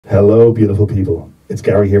Hello, beautiful people. It's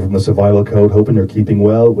Gary here from the Survival Code, hoping you're keeping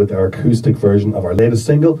well with our acoustic version of our latest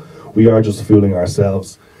single, We Are Just Fooling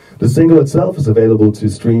Ourselves. The single itself is available to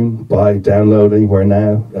stream by download anywhere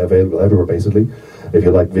now, available everywhere basically. If you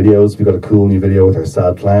like videos, we've got a cool new video with our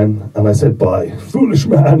sad clown. And I said buy. Foolish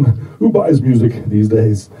man, who buys music these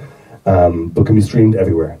days? But can be streamed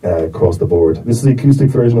everywhere, across the board. This is the acoustic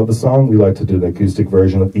version of the song. We like to do an acoustic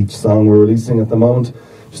version of each song we're releasing at the moment,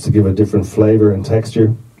 just to give a different flavour and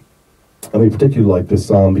texture. And we particularly like this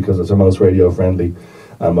song because it's our most radio friendly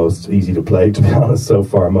and most easy to play, to be honest. So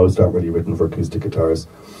far, most aren't really written for acoustic guitars.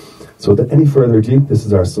 So without any further ado, this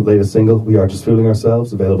is our latest single, We Are Just Fooling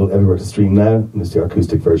Ourselves, available everywhere to stream now, and this is the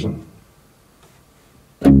acoustic version.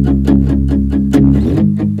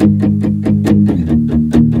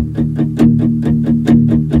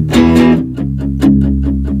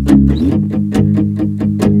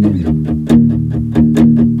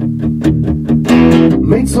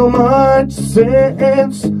 Made so much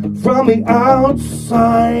sense from the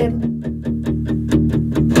outside.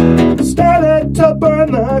 Started to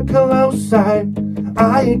burn the clothes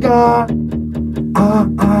I got.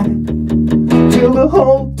 Till the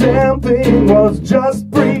whole damn thing was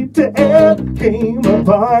just pretend. Came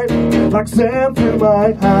apart like sand through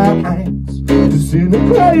my eyes,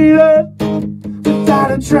 disintegrated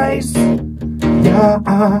without a trace.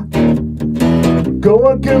 Yeah, go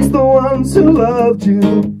against the ones who loved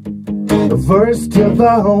you, averse to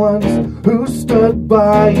the ones who stood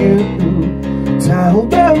by you. Tell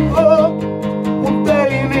them all what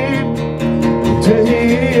they need to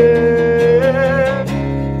hear.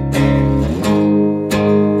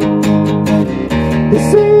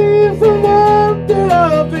 It's even one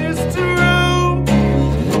of is true,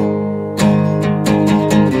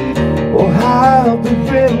 or have they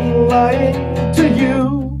been lying to you?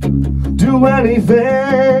 Do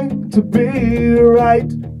anything to be right.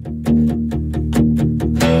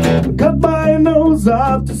 Cut my nose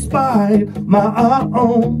off despite my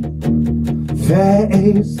own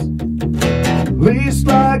face. Least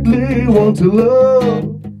likely want to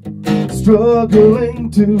love, struggling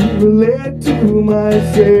to relate to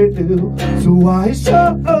myself. So why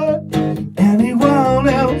should anyone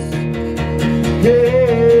else? Yeah.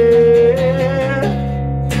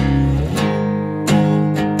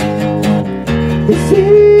 It's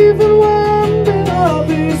even one bit of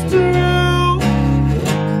this true,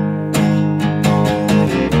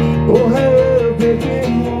 or have they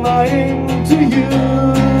been lying to you?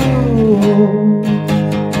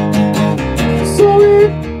 So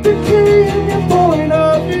it became your point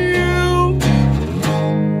of view.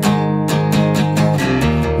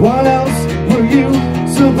 What else were you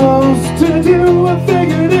supposed to do? I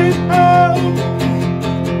figured it out.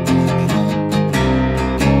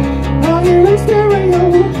 I hear it stereo,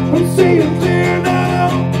 I'm seeing clear now.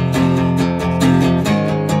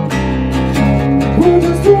 We're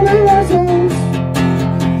just fooling ourselves.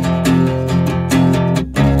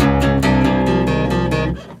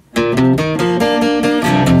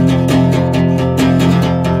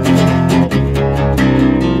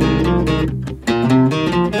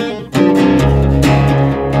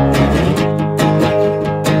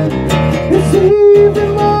 It's even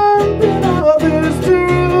one bit of it is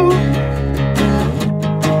true,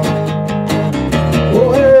 or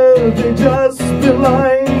have they just been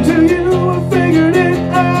lying to you? I figured it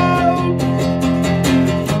out.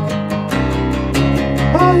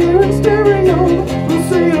 I hear it stereo, we'll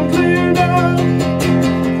see it clear now.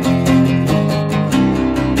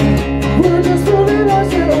 We're just fooling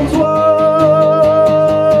ourselves.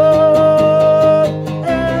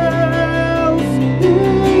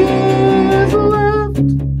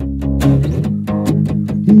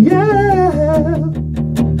 Yeah,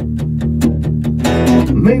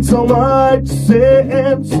 made so much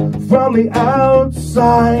sense from the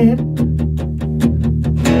outside.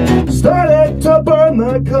 Started to burn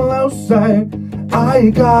the clothes I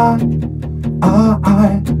got.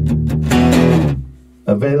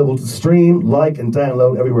 Available to stream, like, and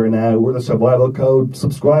download everywhere now. We're the Survival Code.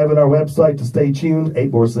 Subscribe on our website to stay tuned.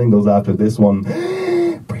 8 more singles after this one.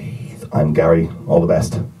 Breathe. I'm Gary. All the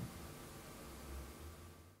best.